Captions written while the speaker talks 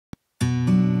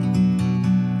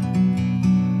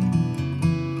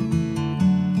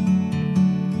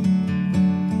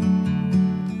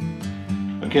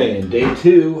Okay, in day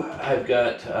two, I've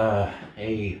got a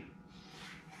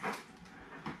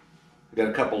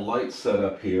couple lights set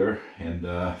up here, and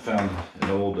found an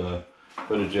old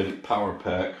Photogenic power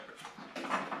pack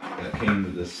that came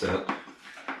with this set.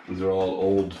 These are all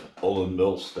old Olan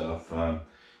mill stuff.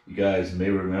 You guys may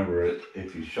remember it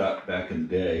if you shot back in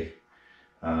the day.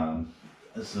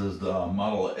 This is the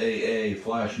Model AA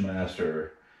Flashmaster,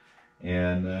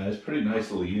 and it's a pretty nice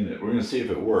little unit. We're going to see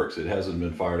if it works. It hasn't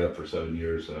been fired up for 7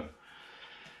 years, so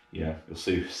yeah, you'll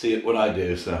see it when I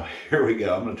do. So here we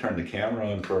go. I'm going to turn the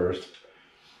camera on first.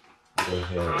 Go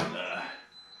ahead and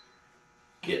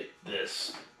get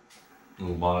this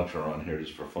little monitor on here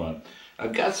just for fun.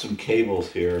 I've got some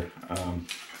cables here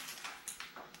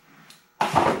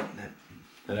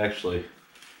that actually,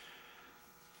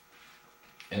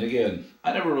 and again,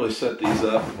 I never really set these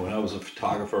up. When I was a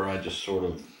photographer, I just sort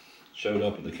of showed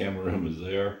up and the camera room was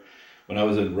there. When I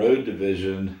was in road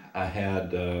division, I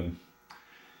had a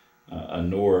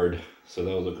Nord, so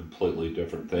that was a completely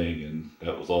different thing, and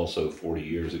that was also 40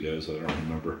 years ago, so I don't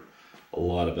remember a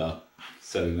lot about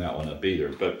setting that one up either.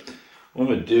 But what I'm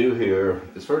going to do here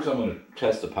is first I'm going to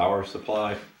test the power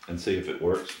supply and see if it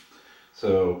works.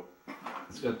 So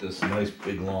it's got this nice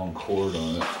big long cord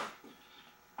on it,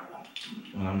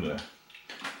 and I'm going to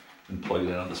plug it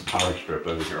in on this power strip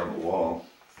over here on the wall.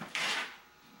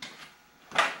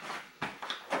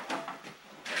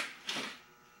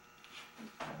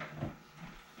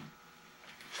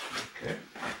 Okay.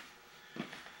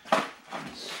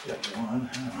 Step one.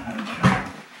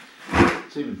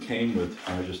 This even came with,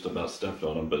 I just about stepped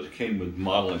on them, but it came with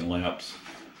modeling lamps,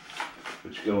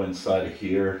 which go inside of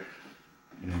here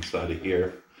and inside of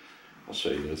here. I'll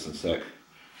show you this in a sec.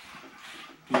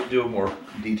 We'll do a more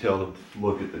detailed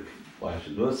look at the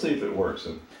flashes. But let's see if it works.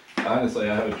 And honestly,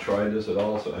 I haven't tried this at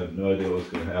all, so I have no idea what's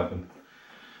going to happen.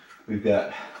 We've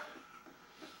got,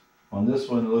 on this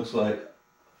one, it looks like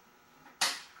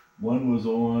one was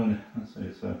on, let's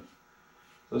see, so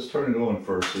let's turn it on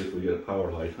first, see if we get a power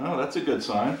light. Oh, that's a good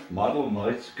sign. Modeling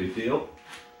lights, good deal.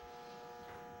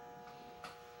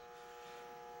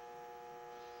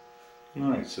 All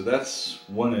right, so that's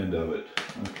one end of it.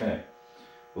 Okay,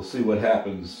 we'll see what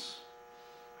happens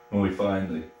when we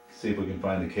see if we can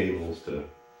find the cables for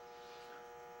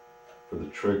the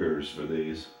triggers for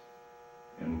these,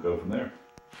 and we'll go from there.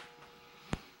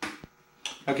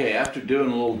 Okay, after doing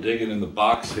a little digging in the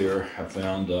box here, I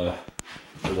found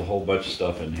there's a whole bunch of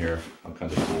stuff in here, all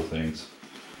kinds of cool things.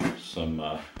 Some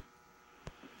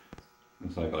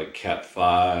looks like Cat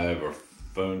 5 or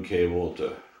phone cable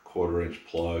to 1/4-inch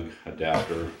plug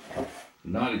adapter.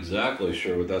 Not exactly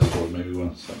sure what that's for. Maybe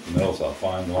something else I'll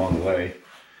find along the way.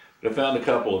 But I found a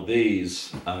couple of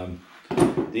these.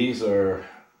 These are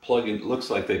plug-in. Looks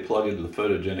like they plug into the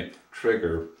Photogenic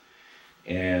trigger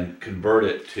and convert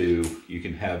it to. You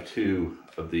can have two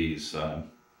of these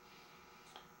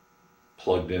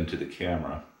plugged into the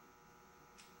camera.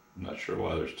 I'm not sure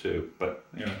why there's two, but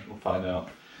you know, we'll find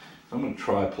out. So I'm going to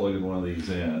try plugging one of these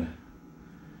in.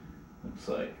 Looks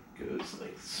like it goes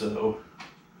like so.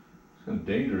 It's kind of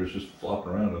dangerous just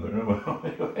flopping around in there.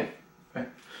 Anyway,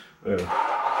 whatever.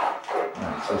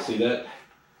 Alright, so see that?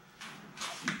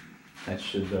 That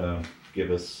should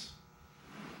give us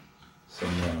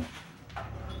some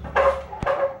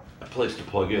a place to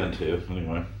plug into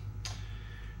anyway.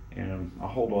 And I'll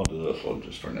hold on to this one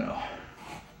just for now.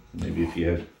 Maybe if you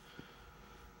had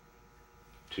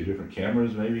two different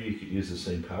cameras, maybe you could use the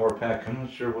same power pack. I'm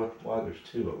not sure why there's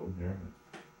two of them here.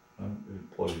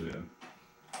 But plug it in.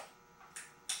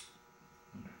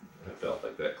 I felt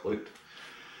like that clicked.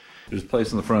 There's a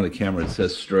place on the front of the camera that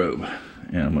says strobe,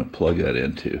 and I'm going to plug that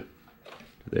into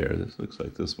there. This looks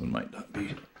like this one might not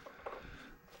be.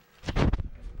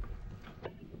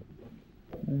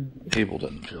 Cable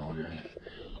doesn't feel good.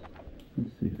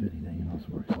 Let's see if anything else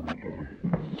works on here.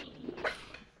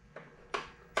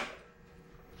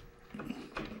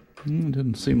 It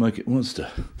doesn't seem like it wants to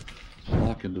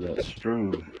lock into that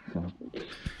strobe. So I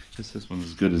guess this one's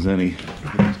as good as any.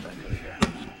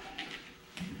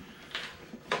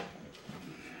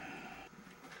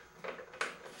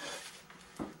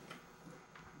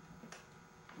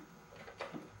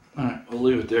 Alright, we'll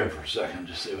leave it there for a second,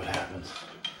 just see what happens.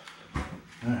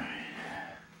 Alright.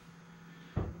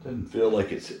 Doesn't feel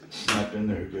like it's snapped in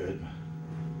there good.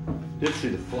 Did see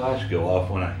the flash go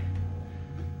off when I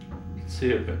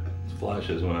see if it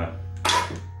flashes when I.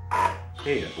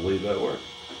 Hey, I believe that worked.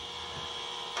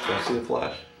 Did I see the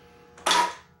flash?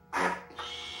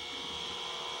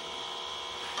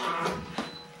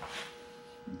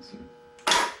 Let's see.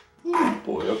 Ooh,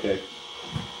 boy, okay.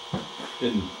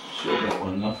 Didn't shield that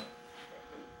one enough.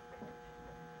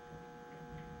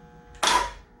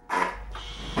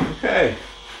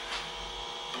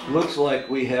 Looks like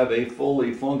we have a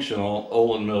fully functional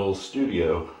Olan Mills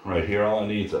studio right here. All I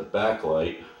need is a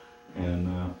backlight,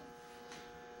 and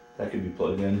that can be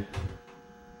plugged in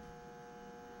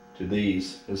to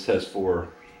these. This has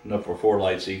enough for 4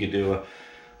 lights, so you could do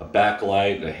a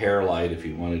backlight, a hair light if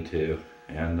you wanted to.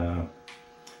 And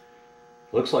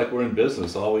looks like we're in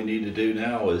business. All we need to do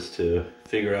now is to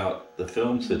figure out the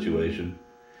film situation,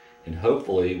 and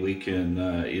hopefully we can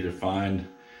either find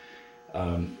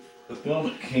the film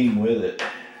that came with it.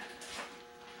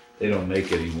 They don't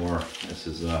make anymore. This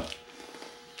is a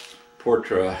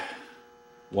Portra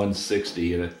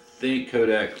 160, and I think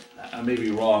Kodak, I may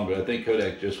be wrong, but I think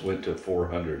Kodak just went to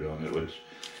 400 on it, which is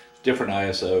different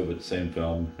ISO, but the same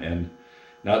film, and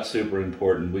not super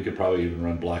important. We could probably even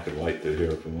run black and white through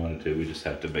here if we wanted to. We just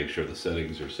have to make sure the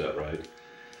settings are set right.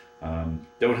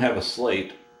 Don't have a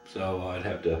slate, so I'd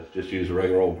have to just use a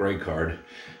regular old gray card,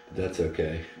 but that's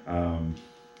okay.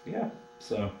 Yeah,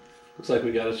 so looks like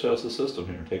we got to show us the system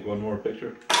here. Take one more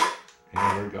picture,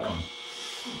 and we're gone.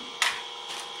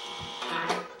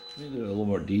 Let me do a little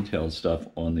more detailed stuff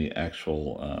on the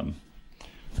actual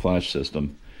flash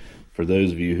system. For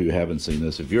those of you who haven't seen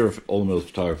this, if you're an Olan Mills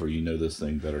photographer, you know this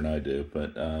thing better than I do,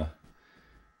 but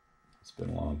it's been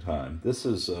a long time. This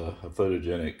is a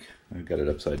photogenic. I've got it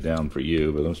upside down for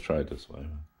you, but let's try it this way.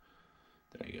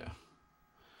 There you go.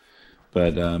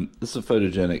 But this is a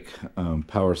photogenic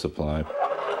power supply,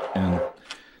 and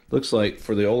looks like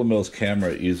for the Olan Mills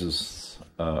camera, it uses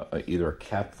either a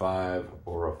Cat 5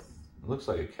 or it looks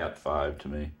like a Cat 5 to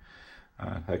me.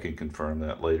 I can confirm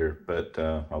that later, but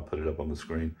I'll put it up on the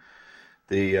screen.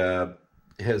 It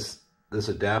has this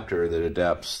adapter that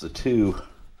adapts the two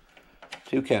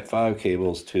Cat 5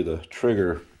 cables to the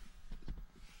trigger,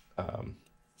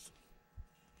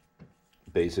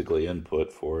 basically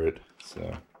input for it. So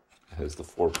it has the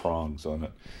 4 prongs on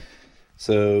it.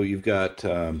 So you've got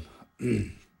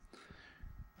you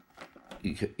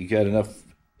got enough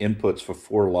inputs for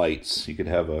 4 lights. You could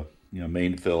have a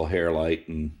main fill hair light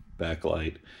and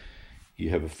backlight.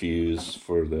 You have a fuse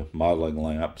for the modeling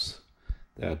lamps.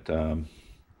 That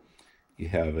you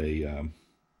have a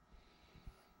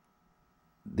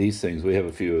these things. We have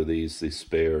a few of these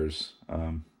spares,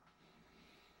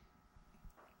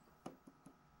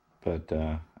 but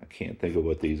I can't think of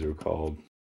what these are called.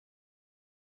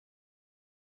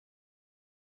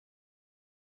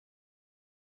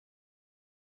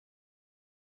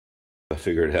 I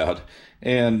figured it out,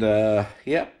 and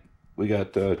yeah, we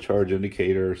got the charge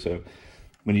indicator. So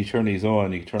when you turn these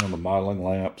on, you can turn on the modeling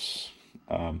lamps,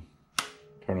 turn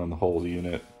on the whole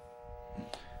unit,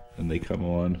 and they come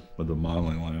on with the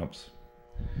modeling lamps.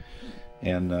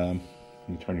 And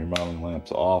you turn your modeling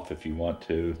lamps off if you want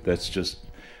to. That's just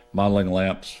modeling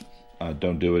lamps.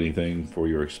 Don't do anything for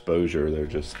your exposure. They're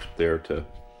just there to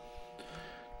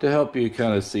help you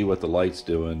kind of see what the light's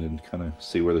doing and kind of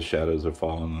see where the shadows are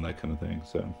falling and that kind of thing.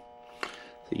 So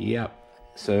yeah.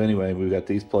 So anyway, we've got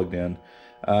these plugged in.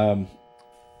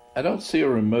 I don't see a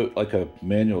remote, like a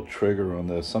manual trigger on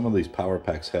this. Some of these power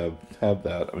packs have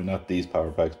that. I mean, not these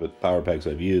power packs, but power packs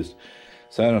I've used.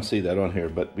 So I don't see that on here,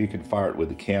 but you can fire it with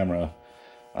the camera.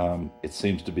 It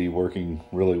seems to be working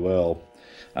really well.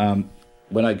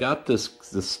 When I got this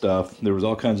stuff, there was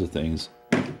all kinds of things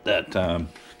that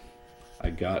I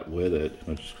got with it,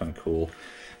 which is kind of cool.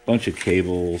 Bunch of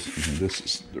cables. This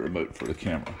is the remote for the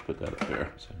camera. Put that up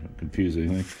there so I don't confuse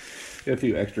anything. Got a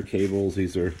few extra cables.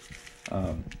 These are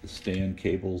stand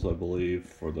cables, I believe,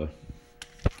 for the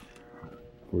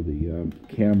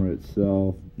camera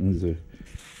itself. These are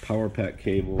power pack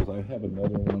cables. I have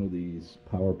another one of these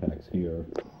power packs here,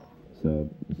 so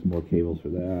some more cables for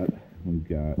that. We've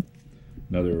got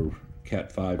another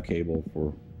Cat 5 cable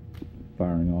for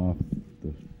firing off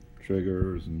the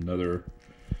triggers, another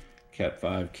Cat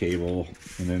 5 cable,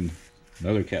 and then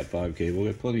another Cat 5 cable. We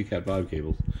got plenty of Cat 5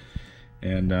 cables,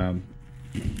 and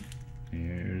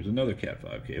here's another Cat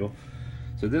 5 cable.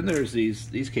 So then there's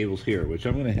these cables here, which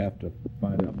I'm going to have to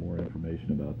find out more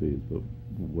information about these, but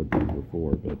what these were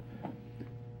for. But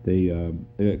they got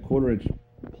a 1/4-inch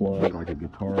plug, like a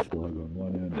guitar plug on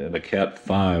one end, and a Cat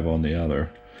 5 on the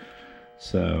other.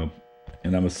 So,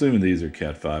 and I'm assuming these are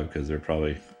Cat 5 because they're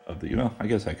probably of the, well, I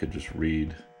guess I could just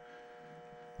read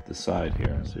the side here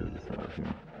and see what it's about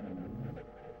here.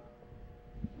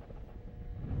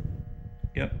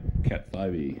 Yep, Cat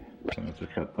 5e. So it's a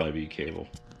Cat 5e cable.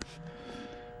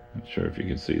 Not sure if you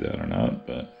can see that or not,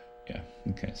 but yeah.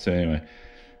 Okay, so anyway,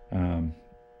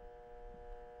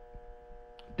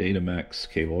 Datamax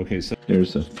cable. Okay, so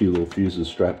there's a few little fuses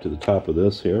strapped to the top of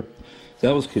this here. So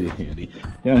that was pretty handy.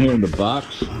 Down here in the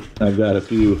box, I've got a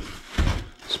few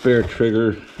spare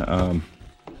trigger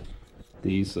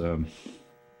these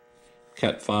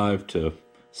Cat 5 to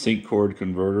sync cord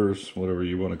converters, whatever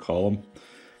you want to call them.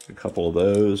 A couple of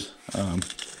those.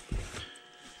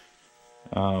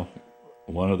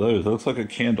 One of those. It looks like a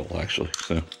candle, actually.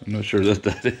 So I'm not sure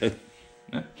that is.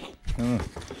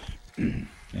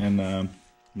 And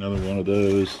another one of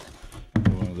those.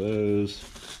 Another one of those.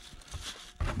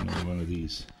 Another one of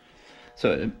these.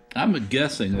 So I'm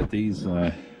guessing that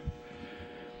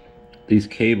these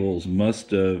cables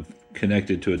must have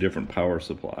connected to a different power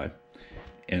supply,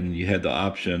 and you had the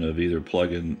option of either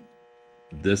plugging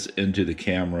this into the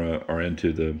camera or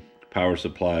into the power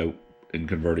supply and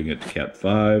converting it to Cat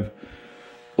 5,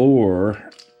 or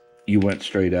you went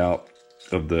straight out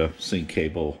of the sync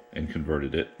cable and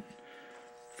converted it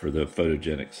for the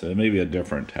photogenic. So maybe a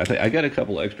different, I got a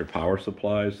couple extra power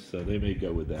supplies, so they may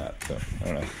go with that. So I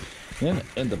don't know. Then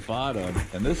in the bottom,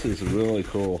 and this is really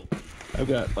cool, I've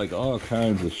got like all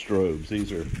kinds of strobes.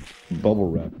 These are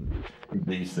bubble wrap.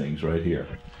 These things right here.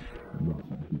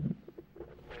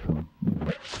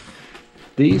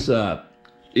 These are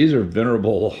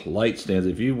venerable light stands.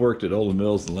 If you've worked at Olan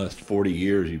Mills in the last 40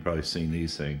 years, you've probably seen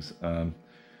these things. I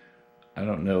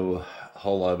don't know a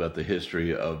whole lot about the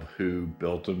history of who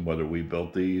built them, whether we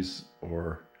built these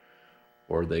or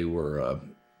they were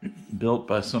built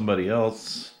by somebody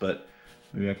else, but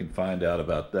maybe I can find out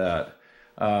about that.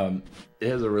 It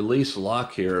has a release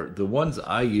lock here. The ones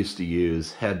I used to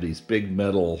use had these big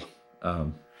metal,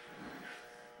 kind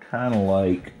of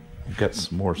like, I've got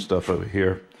some more stuff over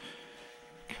here,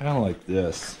 kind of like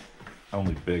this,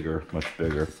 only bigger, much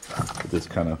bigger, with this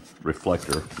kind of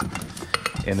reflector.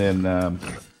 And then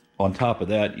on top of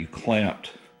that, you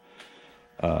clamped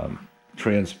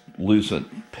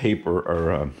translucent paper,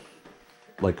 or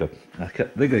like I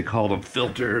think they called them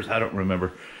filters, I don't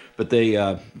remember. But they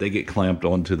get clamped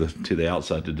onto the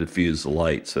outside to diffuse the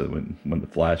light, so when the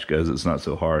flash goes, it's not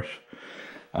so harsh.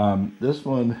 This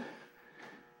one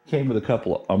came with a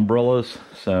couple of umbrellas,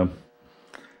 so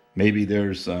maybe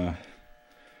there's some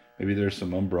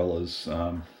umbrellas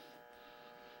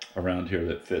around here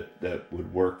that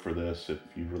would work for this if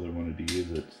you really wanted to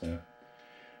use it. So,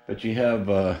 but you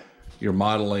have your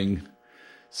modeling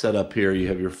set up here. You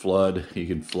have your flood. You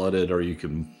can flood it, or you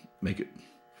can make it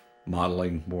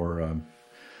modeling more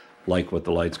like what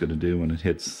the light's going to do when it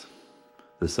hits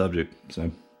the subject.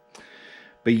 So,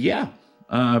 but yeah,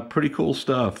 pretty cool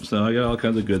stuff. So I got all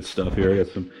kinds of good stuff here. I got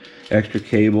some extra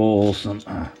cables.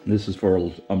 This is for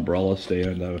an umbrella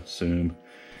stand, I would assume.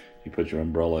 You put your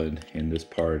umbrella in this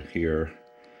part here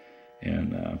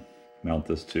and mount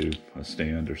this to a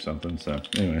stand or something. So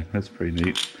anyway, that's pretty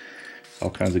neat. All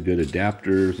kinds of good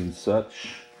adapters and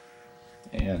such.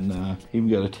 And even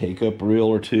got a take-up reel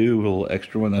or two, a little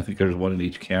extra one. I think there's one in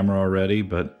each camera already,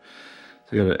 but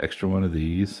so I got an extra one of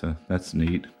these. So that's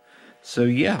neat. So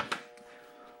yeah,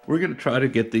 we're gonna try to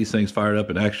get these things fired up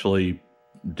and actually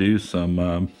do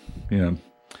some,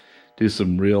 do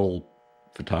some real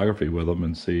photography with them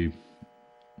and see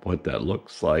what that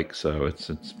looks like. So it's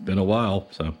been a while.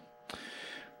 So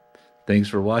thanks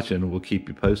for watching. We'll keep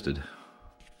you posted.